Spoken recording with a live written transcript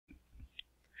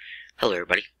Hello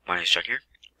everybody, my name is John here.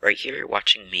 Right here you're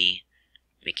watching me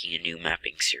making a new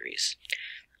mapping series.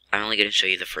 I'm only going to show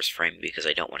you the first frame because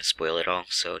I don't want to spoil it all,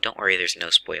 so don't worry, there's no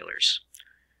spoilers.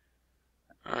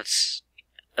 Well, it's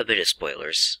a bit of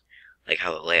spoilers, like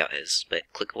how the layout is,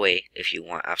 but click away if you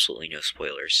want absolutely no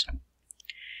spoilers.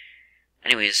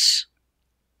 Anyways,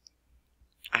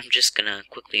 I'm just going to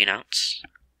quickly announce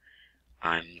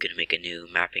I'm going to make a new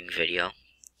mapping video.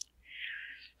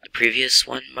 The previous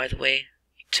one, by the way,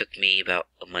 took me about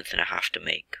a month and a half to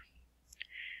make.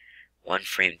 One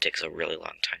frame takes a really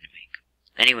long time to make.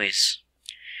 Anyways,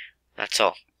 that's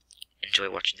all. Enjoy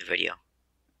watching the video.